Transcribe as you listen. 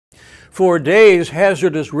For days,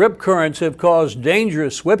 hazardous rip currents have caused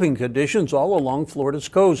dangerous swimming conditions all along Florida's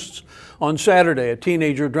coasts. On Saturday, a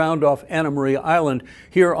teenager drowned off Anna Maria Island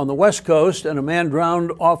here on the west coast, and a man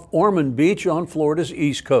drowned off Ormond Beach on Florida's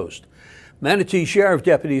east coast. Manatee Sheriff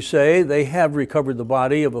deputies say they have recovered the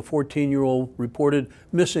body of a 14-year-old reported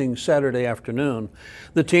missing Saturday afternoon.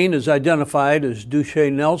 The teen is identified as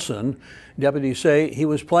Duche Nelson. Deputies say he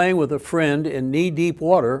was playing with a friend in knee-deep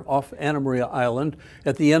water off Anna Maria Island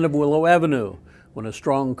at the end of Willow Avenue when a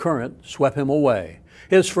strong current swept him away.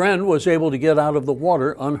 His friend was able to get out of the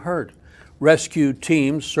water unhurt. Rescue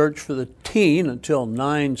teams searched for the teen until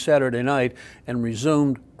 9 Saturday night and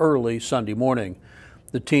resumed early Sunday morning.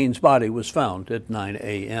 The teen's body was found at 9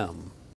 a.m.